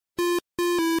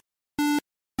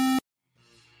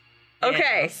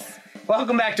Okay. Yes.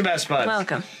 Welcome back to Best Buds.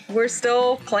 Welcome. We're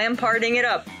still clam partying it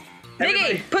up.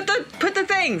 Everybody- Nikki, put the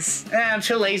things. I'm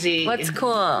too lazy. What's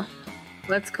cool?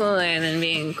 What's cooler than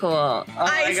being cool? Oh,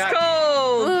 Ice I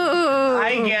cold. Ooh.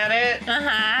 I get it.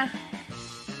 Uh-huh.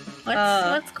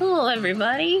 What's cool,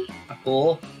 everybody?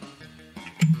 Cool.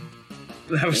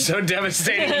 That was so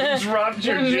devastating. You just dropped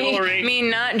your jewelry Me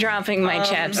not dropping my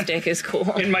chapstick is cool.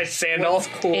 in my sandal.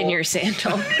 Cool. In your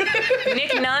sandal.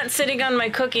 Nick not sitting on my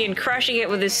cookie and crushing it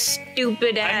with his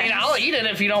stupid ass. I mean, I'll eat it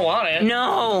if you don't want it.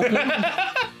 No.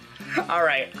 All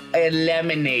right, a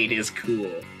lemonade is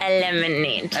cool. A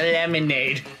lemonade. A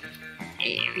lemonade.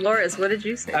 Loris, what did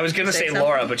you say? I was gonna say something?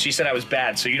 Laura, but she said I was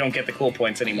bad, so you don't get the cool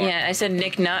points anymore. Yeah, I said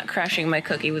Nick not crushing my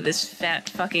cookie with his fat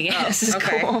fucking ass is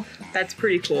Okay. cool. That's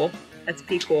pretty cool. That's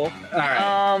pretty cool. All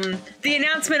right. The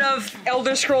announcement of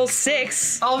Elder Scrolls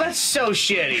 6. Oh, that's so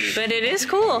shitty. But it is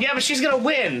cool. Yeah, but she's gonna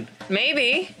win.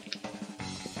 Maybe.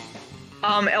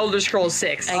 Elder Scrolls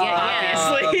 6. I get,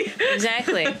 obviously. yeah,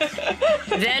 exactly.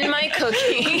 Then my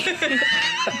cookie.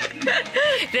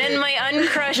 Then my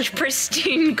uncrushed,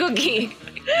 pristine cookie.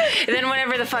 Then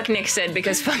whatever the fuck Nick said,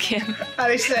 because fuck him.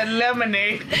 I said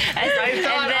lemonade. And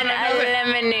then a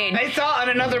lemonade. I thought on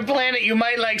another planet you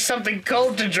might like something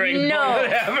cold to drink. No, But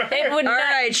whatever. it would All not.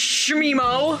 right,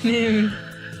 Shmemo.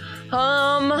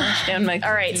 Down my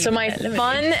All right, so my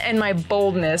fun and my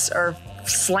boldness are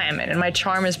slamming, and my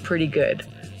charm is pretty good.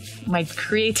 My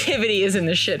creativity is in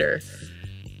the shitter.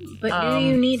 But do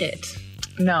you need it?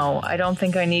 No, I don't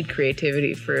think I need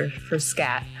creativity for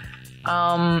scat.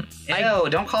 Ew,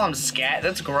 don't call him scat.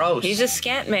 That's gross. He's a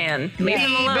scat man. Leave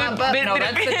him alone. No,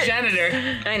 that's the janitor.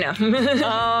 I know.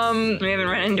 We haven't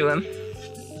run into him.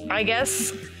 I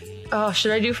guess. Oh,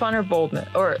 should I do fun or boldness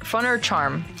or fun or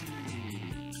charm?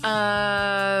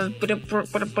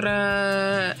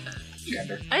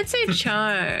 I'd say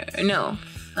no,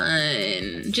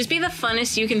 fun. Just be the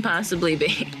funnest you can possibly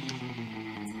be.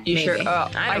 You Maybe. sure?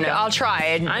 Oh, I don't know. I'll try.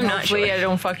 And I'm not hopefully sure. I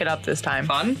don't fuck it up this time.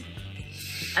 Fun?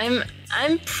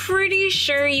 I'm pretty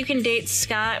sure you can date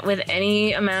Scott with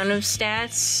any amount of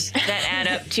stats that add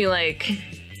up to like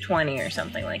 20 or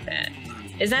something like that.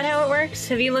 Is that how it works?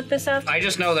 Have you looked this up? I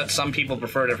just know that some people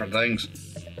prefer different things.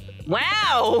 Wow!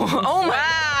 Oh my!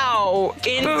 Wow!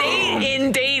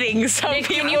 In dating, some Nick,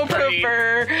 can you people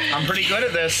prefer. I'm pretty good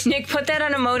at this. Nick, put that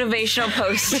on a motivational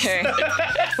poster.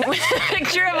 With a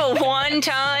picture of a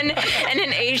wonton and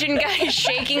an Asian guy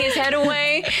shaking his head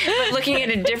away, but looking at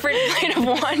a different plate of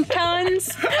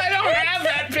wontons. I don't have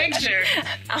that picture.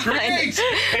 Great.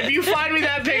 If you find me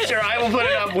that picture, I will put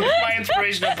it up with my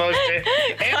inspirational poster.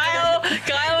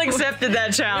 Kyle accepted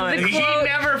that challenge. He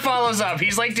never follows up.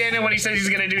 He's like Daniel when he says he's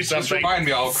gonna do Just something. remind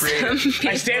me, I'll create it.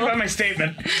 I stand by my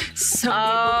statement. Some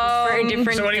people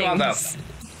prefer different So what do you want though? things.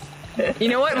 You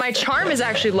know what? My charm is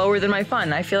actually lower than my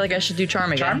fun. I feel like I should do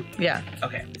charm again. Charm? Yeah.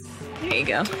 Okay. There you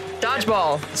go.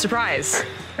 Dodgeball. Surprise.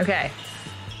 Okay.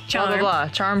 Blah, blah, blah.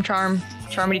 Charm,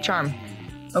 charmity charm.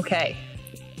 Okay.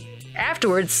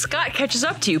 Afterwards, Scott catches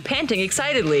up to you, panting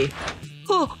excitedly.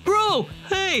 Oh, bro!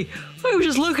 Hey! I was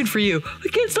just looking for you. I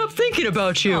can't stop thinking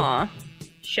about you. Aw.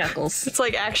 Shuckles. It's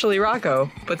like actually Rocco,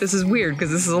 but this is weird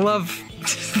because this is a love.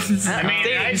 I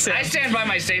mean, I stand by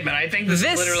my statement. I think this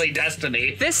is literally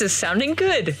destiny. This is sounding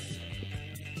good.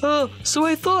 So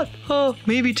I thought,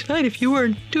 maybe tonight if you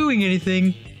weren't doing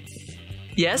anything.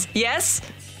 Yes?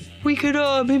 We could,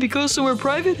 maybe go somewhere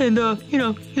private and,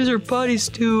 use our bodies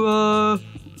to,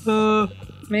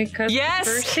 Make us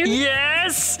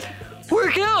Yes!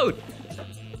 Work out!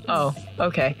 Oh,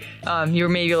 okay. You were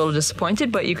maybe a little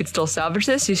disappointed, but you could still salvage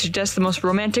this. You suggest the most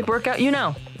romantic workout you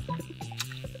know.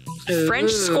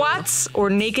 French squats or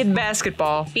naked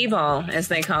basketball? B-ball, as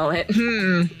they call it.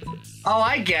 Oh,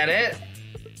 I get it.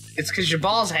 It's because your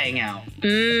balls hang out.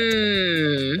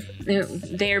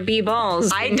 They're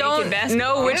B-balls. I don't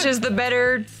know which is the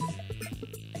better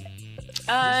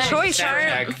choice.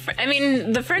 I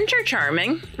mean, the French are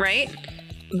charming, right?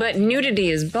 But nudity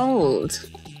is bold.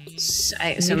 So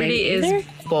Nudity maybe is either?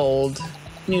 bold.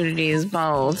 Nudity is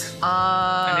bold.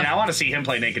 I mean, I want to see him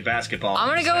play naked basketball. I'm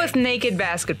gonna go with naked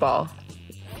basketball.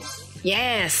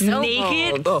 Yes, so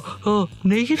Naked? bold.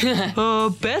 Naked?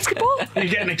 Basketball? You're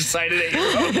getting excited at your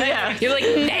phone. Yeah. You're like,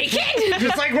 naked?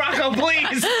 Just like Rocco,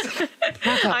 please.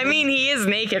 I mean, he is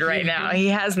naked right now. He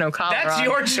has no collar That's on.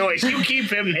 your choice. You keep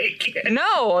him naked.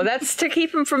 No, that's to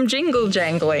keep him from jingle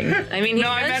jangling. I mean, he No,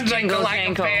 I does meant like the jingle lack of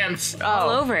jangle pants. all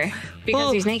over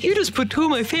because he's naked. You just put two of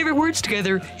my favorite words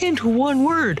together into one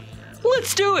word.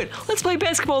 Let's do it. Let's play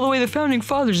basketball the way the founding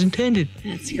fathers intended.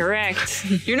 That's correct.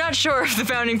 You're not sure if the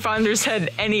founding fathers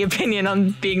had any opinion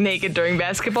on being naked during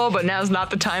basketball, but now's not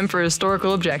the time for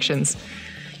historical objections.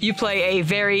 You play a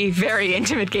very, very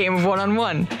intimate game of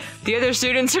one-on-one. The other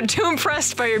students are too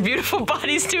impressed by your beautiful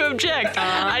bodies to object.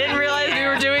 I didn't realize we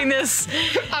were doing this.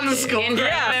 On the school In front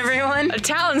ground. of everyone. A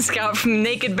talent scout from the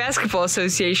Naked Basketball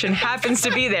Association happens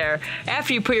to be there.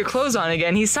 After you put your clothes on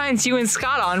again, he signs you and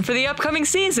Scott on for the upcoming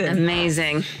season.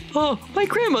 Amazing. Oh, my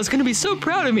grandma's gonna be so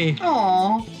proud of me.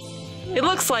 Aww. It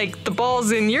looks like the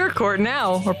ball's in your court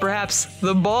now, or perhaps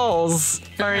the balls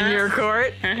are in your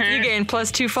court. You gain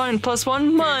 +2 fun and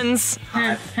 +1 muns.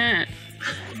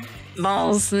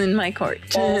 Balls in my court.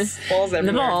 Balls everywhere.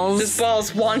 The balls. Just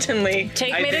balls wantonly.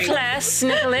 Take I me to think- class,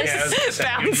 Nicholas. Yeah, I was gonna say,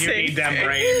 you Bouncing. need them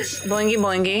brains. Boingy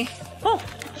boingy. Oh.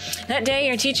 That day,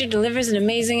 your teacher delivers an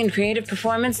amazing and creative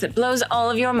performance that blows all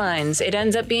of your minds. It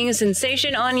ends up being a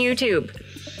sensation on YouTube.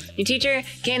 Your teacher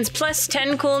gains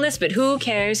 +10 coolness, but who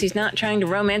cares? He's not trying to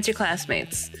romance your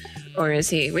classmates. Or is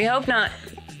he? We hope not.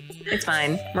 It's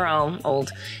fine. We're all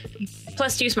old.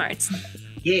 +2 smarts.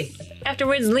 Yeah.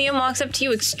 Afterwards, Liam walks up to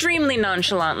you extremely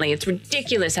nonchalantly. It's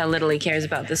ridiculous how little he cares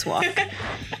about this walk.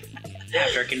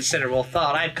 After considerable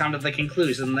thought, I've come to the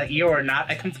conclusion that you're not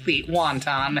a complete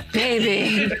wonton.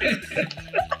 Baby.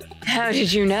 How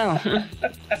did you know?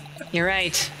 You're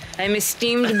right. I'm a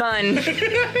steamed bun.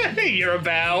 You're a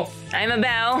bow. I'm a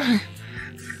bow.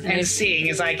 And seeing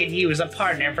as I can use a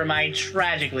partner for my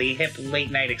tragically hip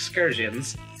late-night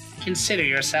excursions, consider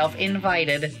yourself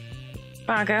invited.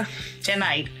 Baka.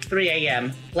 Tonight, 3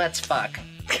 a.m., let's fuck.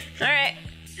 All right.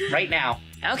 Right now,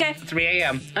 Okay. 3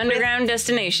 a.m. Underground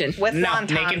destination. With No, wontons.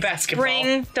 naked basketball.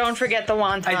 Bring, don't forget the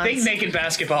wontons. I think naked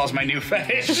basketball is my new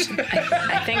fetish.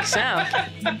 I think so.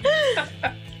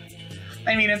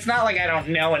 I mean, it's not like I don't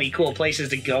know any cool places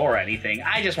to go or anything.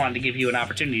 I just wanted to give you an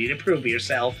opportunity to prove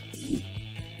yourself.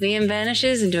 Liam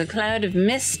vanishes into a cloud of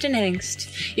mist and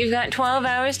angst. You've got 12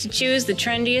 hours to choose the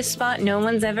trendiest spot no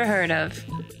one's ever heard of.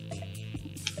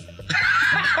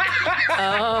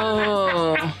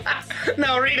 Oh.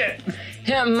 No, read it.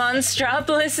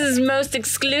 Monstropolis's most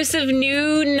exclusive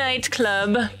new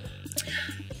nightclub.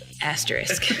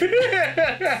 Asterisk.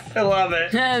 I love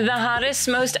it. The hottest,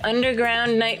 most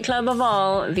underground nightclub of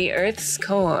all, the Earth's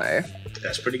core.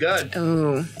 That's pretty good.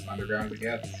 Ooh, Underground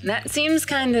again. that seems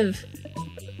kind of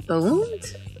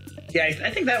bold. Yeah, I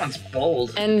think that one's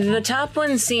bold. And the top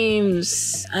one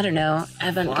seems, I don't know,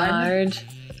 avant-garde.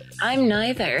 I'm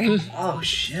neither. Oh,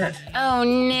 shit. Oh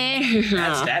no.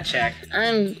 That's stat check.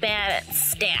 I'm bad at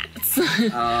stats.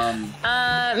 Um,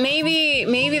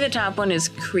 Maybe the top one is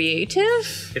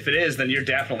creative. if it is, then you're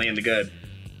definitely in the good.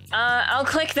 I'll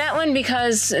click that one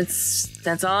because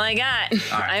that's all I got.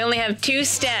 right. I only have 2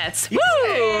 stats. Woo!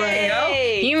 There you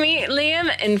go. You meet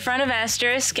Liam in front of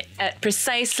Asterisk at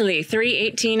precisely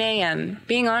 3:18 a.m.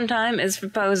 Being on time is for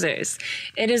posers.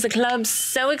 It is a club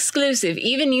so exclusive,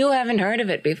 even you haven't heard of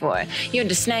it before. You had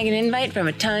to snag an invite from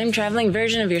a time-traveling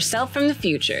version of yourself from the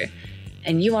future.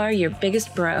 And you are your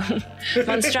biggest bro.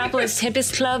 Monstropolis'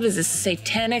 hippest club is a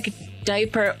satanic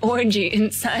diaper orgy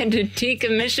inside a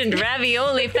decommissioned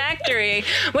ravioli factory,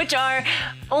 which are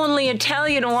only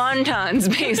Italian wontons,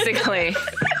 basically.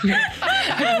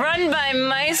 Run by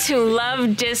mice who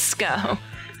love disco.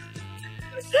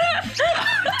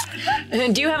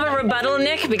 Do you have a rebuttal,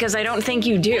 Nick? Because I don't think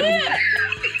you do.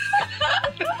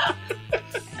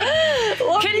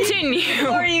 Continue.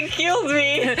 Or you killed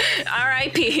me.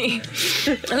 R.I.P.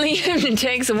 Liam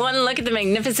takes one look at the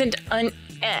magnificent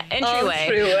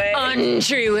entryway.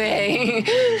 Entryway.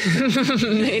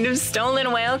 Made of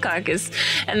stolen whale carcass.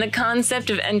 And the concept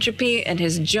of entropy, and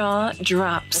his jaw What the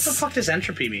drops. fuck does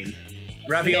entropy mean?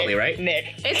 Ravioli, right?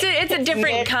 Nick. It's a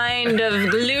different Nick. kind of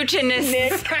glutinous.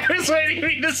 Nick. I was waiting for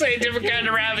you to say a different kind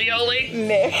of ravioli.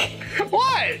 Nick.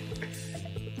 What?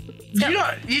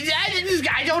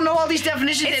 I don't know all these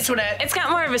definitions, Antoinette. It's got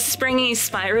more of a springy,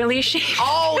 spirally shape.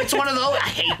 Oh, it's one of those. I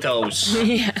hate those.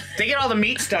 Yeah. They get all the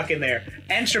meat stuck in there.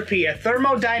 Entropy, a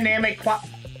thermodynamic.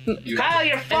 You Kyle,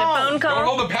 your And a phone phone. Don't call.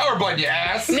 hold the power button, you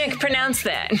ass. Nick, pronounce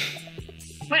that.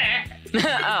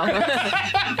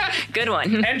 Oh. Good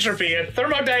one. Entropy, a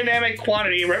thermodynamic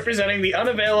quantity representing the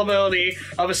unavailability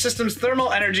of a system's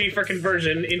thermal energy for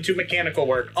conversion into mechanical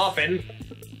work. Often,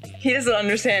 He doesn't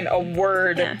understand a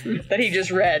word that he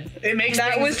just read. it makes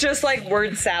That things- was just like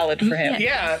word salad for him.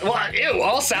 Yeah, well, ew,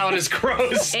 all salad is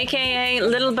gross. AKA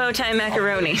little bow tie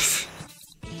macaronis.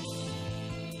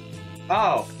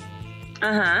 Oh,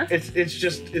 Uh-huh. it's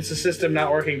a system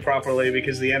not working properly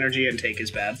because the energy intake is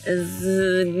bad.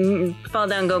 Fall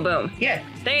down, go boom. Yeah,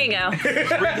 There you go.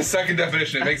 Read the second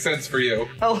definition. It makes sense for you.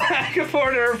 a lack of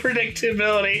order or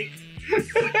predictability.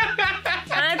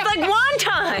 It's like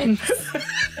wontons.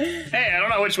 Hey, I don't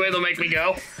know which way they'll make me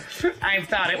go. I've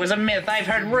thought it was a myth. I've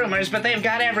heard rumors, but they've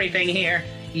got everything here.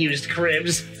 used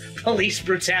cribs, police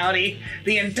brutality,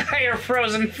 the entire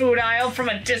frozen food aisle from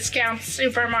a discount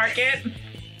supermarket.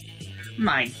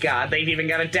 My god, they've even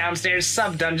got a downstairs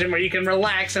sub-dungeon where you can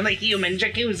relax in the human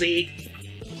jacuzzi.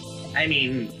 I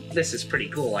mean, this is pretty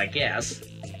cool, I guess.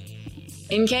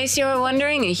 In case you were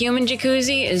wondering, a human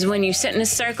jacuzzi is when you sit in a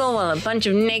circle while a bunch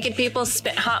of naked people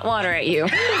spit hot water at you.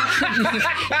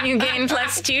 You gain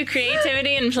 +2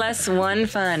 creativity and +1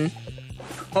 fun.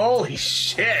 Holy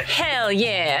shit. Hell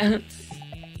yeah.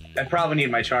 I probably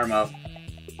need my charm up.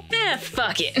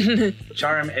 Fuck it.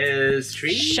 Charm is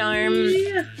tree? Charm.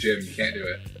 Jim, you can't do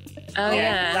it. Oh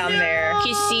yeah. Down there.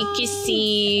 Kissy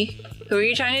kissy. Who are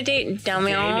you trying to date?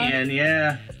 Damian? Damien,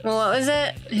 yeah. Well, what was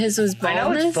it? His was boldness? I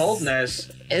know it's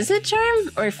boldness. Is it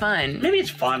charm or fun? Maybe it's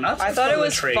fun. I thought it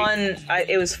was fun.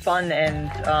 It was fun and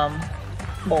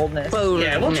boldness.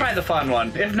 Yeah, we'll try the fun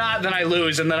one. If not, then I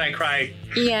lose and then I cry.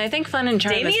 Yeah, I think fun and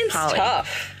charm Damien's is poly.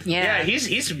 tough. Yeah,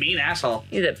 he's a mean asshole.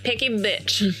 he's a picky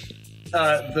bitch.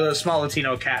 The small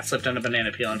Latino cat slipped on a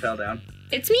banana peel and fell down.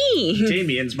 It's me.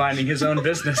 Damien's minding his own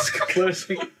business,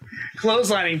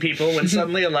 clotheslining people when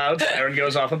suddenly a loud siren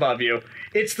goes off above you.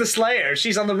 It's the Slayer.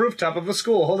 She's on the rooftop of the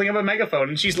school holding up a megaphone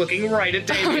and she's looking right at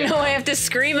Damien. No, I have to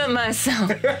scream at myself.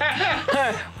 Oh,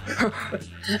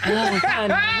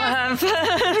 God.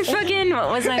 Fucking,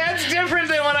 what was I? That's different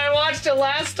than when I watched it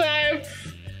last time.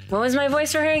 What was my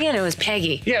voice for her again? It was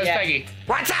Peggy. Yeah, it was Peggy.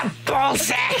 What's up,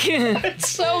 ballsack? It's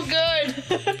so good.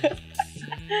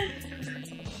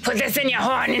 Put this in your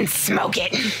horn and smoke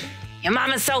it. Your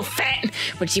mama's so fat,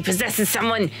 when she possesses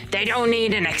someone, they don't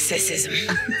need an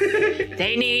exorcism.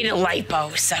 They need a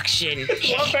liposuction.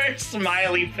 Love her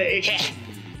smiley face.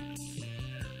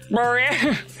 Well,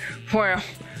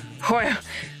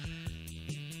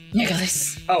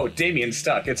 Nicholas. Oh, Damien's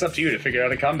stuck. It's up to you to figure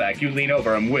out a comeback. You lean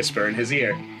over and whisper in his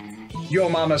ear. Your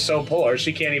mama's so poor,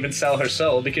 she can't even sell her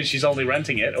soul because she's only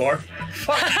renting it, or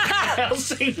fuck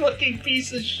Helsing looking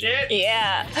piece of shit.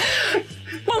 Yeah.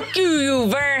 Fuck you, you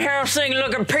Van Helsing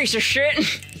looking piece of shit.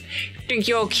 Think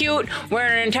you're cute,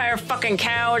 wearing an entire fucking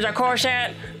cow as a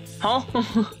corset? Huh?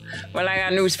 Well, I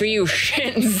got news for you,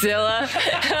 Shitzilla.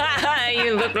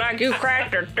 You look like you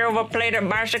crashed a silver-plated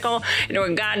bicycle into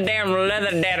a goddamn leather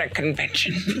data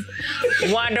convention.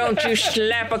 Why don't you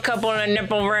slap a couple of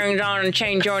nipple rings on and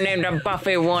change your name to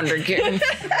Buffy Wondergimp?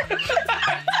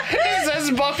 It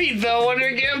says Buffy the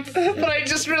Wondergimp, but I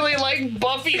just really like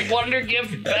Buffy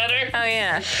Wondergimp better. Oh,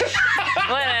 yeah.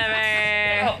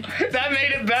 Whatever. Oh, that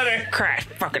made it better. Crash,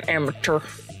 fucking amateur.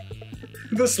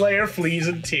 The Slayer flees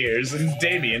in tears, and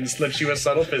Damien slips you a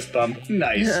subtle fist bump.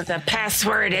 Nice. The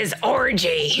password is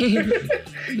orgy.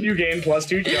 You gain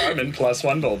 +2 charm and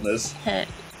 +1 boldness.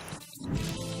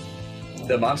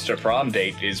 The Monster Prom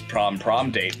date is prom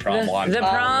date, prom one. The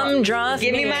prom draws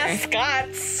Give me near. my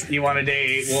Scots. You want to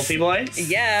date Wolfie Boy?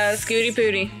 Yes. Scooty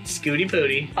Pooty. Scooty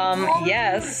Pooty.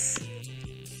 Yes.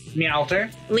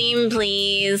 Meowter. Lean,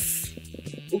 please.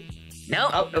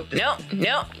 Nope. Oh, no.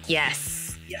 Nope. Yes.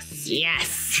 Yes.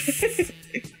 Yes.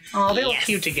 Oh, they look Yes.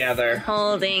 cute together.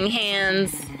 Holding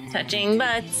hands, touching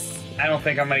butts. I don't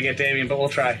think I'm gonna get Damien, but we'll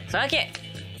try. Fuck it.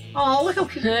 Oh, look how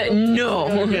cute.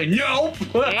 No. Nope.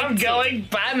 I'm going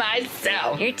by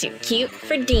myself. You're too cute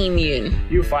for Damien.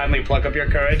 You finally pluck up your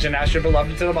courage and ask your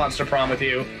beloved to the Monster Prom with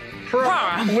you.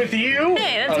 Prom? With you?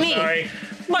 Hey, that's me. Sorry.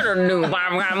 What a new I've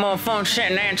got more fun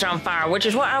setting ants on fire, which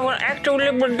is what I will actually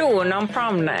be doing on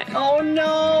prom night. Oh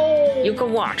no. You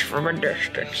can watch from a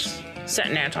distance.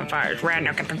 Setting ants on fire is rad.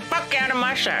 Now get the fuck out of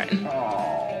my sight.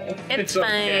 Oh, It's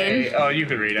okay. fine. Oh, you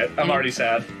can read it. I'm already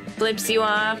sad. Flips you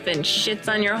off and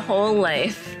shits on your whole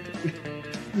life.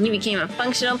 You became a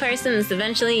functional person, and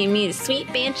eventually you meet a sweet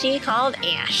banshee called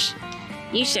Ash.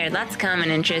 You shared lots of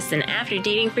common interests, and after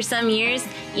dating for some years,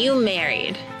 you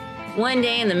married. One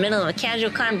day, in the middle of a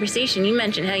casual conversation, you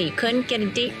mentioned how you couldn't get a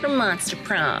date for Monster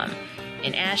Prom,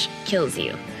 and Ash kills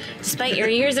you. Despite your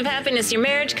years of happiness, your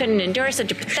marriage couldn't endure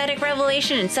such a pathetic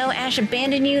revelation, and so Ash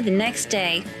abandoned you the next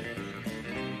day.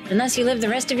 Unless you live the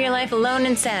rest of your life alone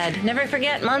and sad. Never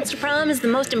forget, Monster Prom is the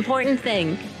most important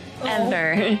thing.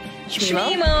 Ever.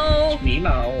 Shmemo.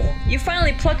 Nemo. You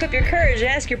finally plucked up your courage to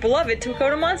ask your beloved to go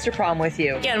to Monster Prom with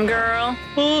you. Get him, girl.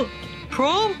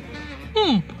 Prom?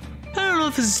 I don't know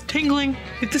if this tingling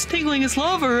is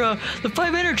love or the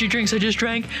 5 energy drinks I just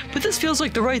drank, but this feels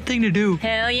like the right thing to do.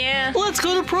 Hell yeah. Let's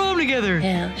go to prom together.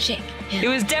 Hell shake. It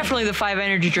was definitely the 5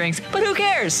 energy drinks, but who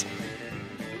cares?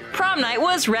 Prom night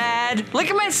was rad. Look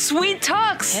at my sweet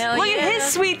tux. Hell Look yeah. at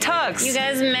his sweet tux. You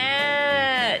guys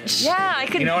match. Yeah, I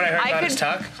could. You know what I heard about could, his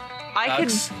tuck? I could.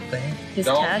 Tucks? His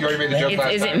Don't, touch? you already made the joke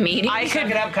last Is it time. meaty? I Suck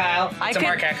could it up, Kyle. I It's a could-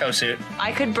 Mark Echo suit.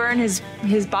 I could burn his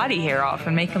body hair off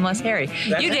and make him less hairy.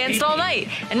 That's You a danced pee-pee. all night,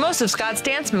 and most of Scott's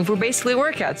dance moves were basically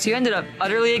workouts, so you ended up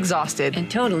utterly exhausted. And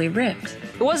totally ripped.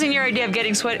 It wasn't your idea of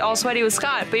getting all sweaty with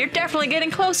Scott, but you're definitely getting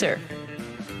closer.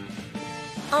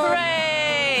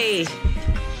 Hooray!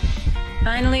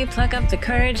 Finally, pluck up the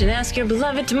courage and ask your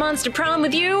beloved to Monster Prom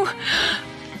with you.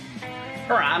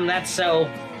 Prom, that's so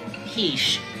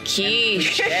quiche.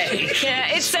 Quiche. Yeah,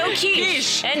 it's so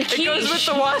quiche. And quiche. It goes with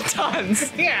the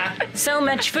wontons. Yeah. So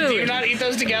much Do you food. not eat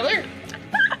those together?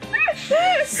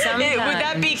 Sometimes. Would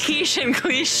that be quiche and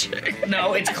cliche?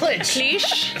 No, it's clinch.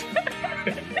 Quiche?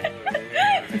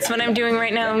 That's what I'm doing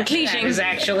right now. I'm That cleaching. is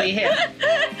actually him.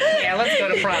 Yeah, let's go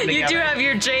to prom together. You do have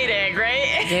your jade egg,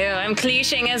 right? Ew, I'm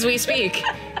cleaching as we speak.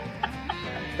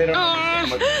 They don't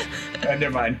understand what...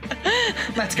 never mind.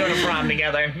 Let's go to prom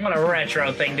together. What a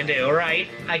retro thing to do, right?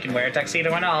 I can wear a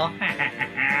tuxedo and all.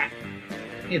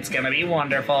 It's gonna be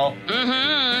wonderful.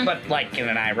 Mm-hmm. But like in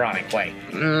an ironic way.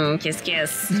 Kiss,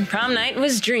 kiss. Prom night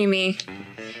was dreamy.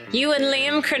 You and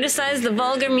Liam criticized the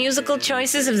vulgar musical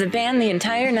choices of the band the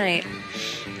entire night.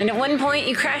 And at one point,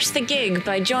 you crashed the gig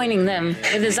by joining them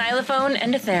with a xylophone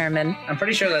and a theremin. I'm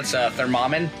pretty sure that's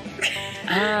thermomin.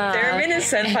 Theremin is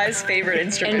Senpai's favorite And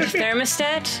instrument.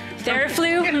 thermostat?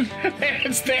 Theraflu?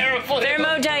 It's terrible.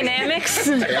 Thermodynamics?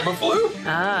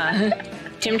 Tamiflu?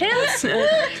 Tim Tams?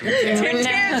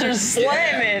 Hands are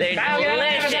slamming. They're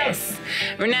delicious.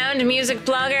 Renowned music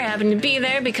blogger happened to be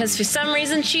there because for some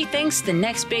reason she thinks the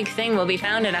next big thing will be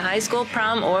found at a high school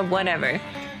prom or whatever.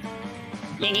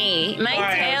 Yiggy, my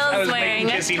Sorry, I was tail's wearing making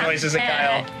a kissy top noises at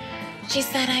hat. Kyle. She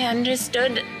said I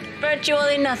understood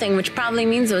virtually nothing, which probably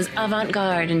means it was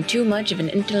avant-garde and too much of an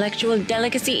intellectual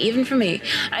delicacy even for me.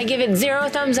 I give it 0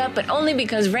 thumbs up, but only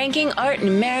because ranking art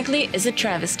numerically is a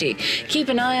travesty. Keep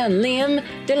an eye on Liam,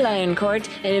 De Lioncourt,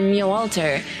 and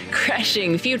Mewalter,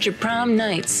 crushing future prom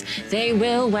nights. They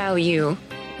will wow you.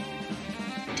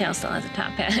 Tail still has a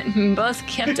top hat. Both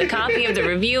kept a copy of the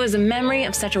review as a memory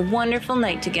of such a wonderful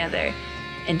night together.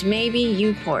 And maybe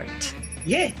you port.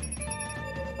 Yeah.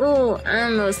 Ooh,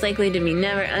 I'm most likely to be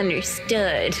never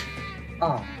understood.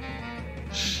 Oh.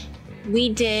 We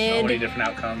So did many different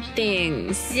outcomes.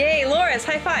 things. Yay, Loris,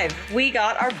 high five. We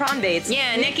got our prom dates.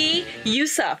 Yeah, Nikki, you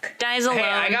suck. Dies alone. Hey,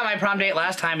 I got my prom date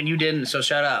last time and you didn't, so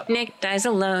shut up. Nick dies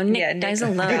alone. Nick Yeah, Nick- dies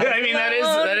alone. I mean, that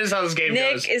is how this game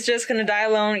Nick goes. is just gonna die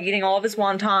alone, eating all of his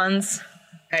wontons.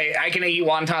 Hey, I can eat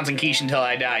wontons and quiche until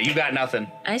I die. You got nothing.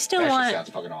 I still That want sounds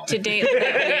fucking to awesome. date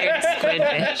that weird squid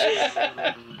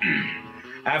bitch.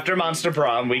 After Monster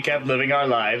Prom, we kept living our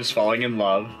lives, falling in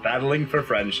love, battling for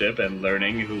friendship, and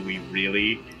learning who we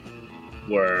really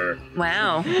were.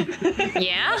 Wow.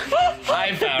 Yeah?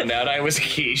 I found out I was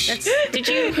quiche. Did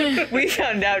you? We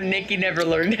found out Nikki never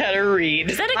learned how to read.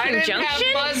 Is that a I didn't conjunction?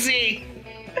 have Muzzy.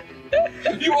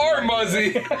 You are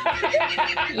Muzzy!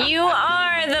 You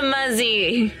are the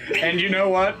Muzzy. And you know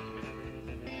what?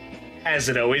 As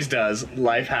it always does,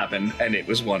 life happened, and it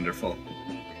was wonderful.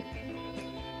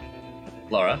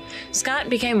 Laura? Scott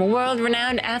became a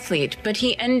world-renowned athlete, but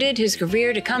he ended his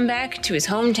career to come back to his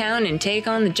hometown and take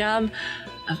on the job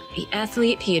of the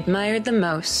athlete he admired the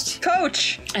most.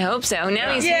 Coach! I hope so.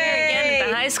 Now he's here again at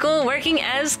the high school working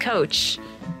as coach.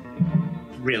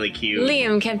 Really cute.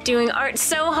 Liam kept doing art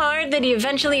so hard that he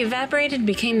eventually evaporated and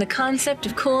became the concept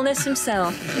of coolness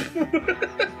himself.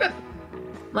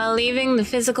 While leaving the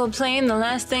physical plane, the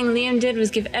last thing Liam did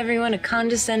was give everyone a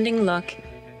condescending look.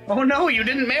 Oh no, you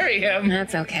didn't marry him.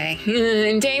 That's okay.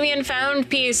 And Damien found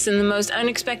peace in the most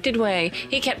unexpected way.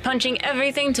 He kept punching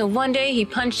everything till one day he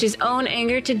punched his own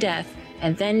anger to death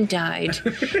and then died.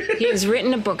 He has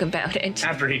written a book about it.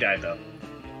 After he died, though.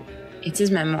 It's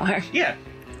his memoir. Yeah.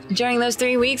 During those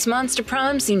 3 weeks, Monster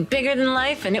Prom seemed bigger than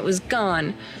life and it was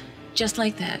gone. Just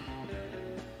like that.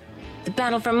 The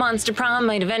battle for Monster Prom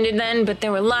might have ended then, but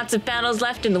there were lots of battles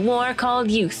left in the war called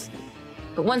youth.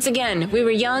 But once again, we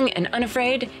were young and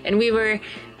unafraid, and we were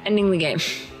ending the game.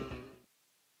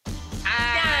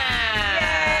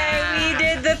 We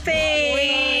did the thing!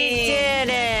 We did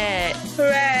it!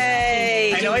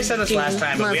 Hooray! I know I said this last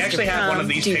time, but we actually have one of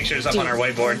these pictures up on our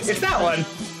whiteboard. It's that one.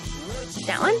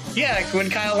 That one? Yeah, when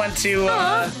Kyle went to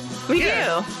We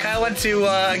yeah, do. Kyle went to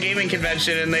a gaming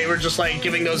convention and they were just like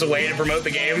giving those away to promote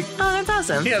the game. Oh, that's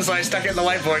awesome. Yeah, so I stuck it in the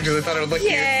whiteboard because I thought it would look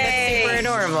Yay! Super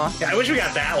adorable. cute. Yeah, I wish we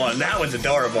got that one. That one's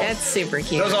adorable. That's super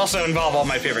cute. Those also involve all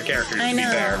my favorite characters, I to be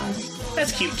know. fair.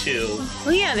 That's cute too.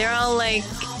 Well, yeah, they're all like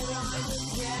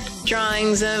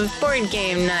drawings of board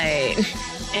game night.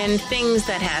 and things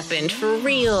that happened for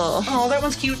real. Oh, that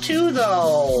one's cute too,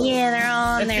 though. Yeah, they're all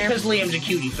on That's their because Liam's a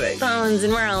cutie face. phones,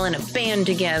 and we're all in a band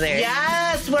together.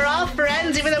 Yes, we're all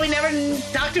friends, even though we never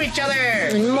talk to each other.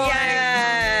 And more.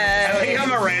 I like how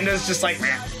Miranda's just like,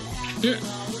 man.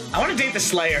 I want to date the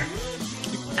Slayer.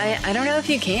 I don't know if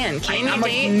you can. Can I'm you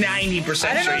like date?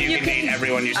 90% sure you can date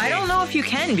everyone you see. I don't know if you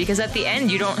can, because at the end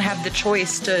you don't have the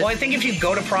choice to. Well, I think if you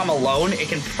go to prom alone, it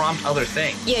can prompt other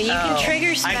things. Yeah, you can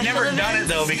trigger special I've never done it events.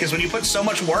 though, because when you put so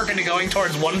much work into going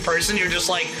towards one person, you're just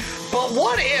like, but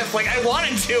what if? Like, I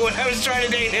wanted to when I was trying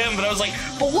to date him, but I was like,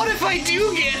 but what if I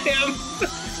do get him?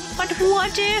 But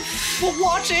what if? But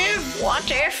what if? What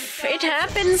if it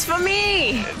happens for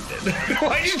me?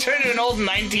 Why'd you turn to an old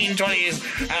 1920s,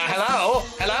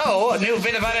 hello, new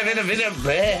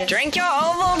vita, Drink your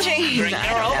Ovaltine. Drink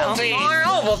your Ovaltine. More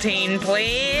Ovaltine,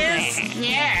 please.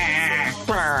 Yeah.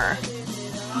 Brr.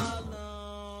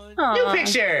 New Aw.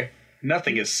 picture.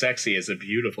 Nothing as sexy as a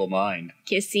beautiful mind.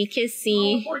 Kissy,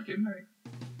 kissy.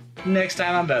 Next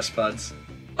time on Best Buds.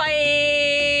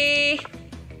 Bye.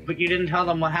 But you didn't tell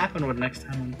them what happened with next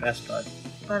time on Best Bud.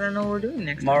 I don't know what we're doing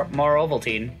next More time.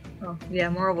 Ovaltine Oh, yeah,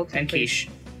 more Ovaltine. and please. quiche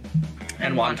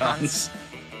and wontons.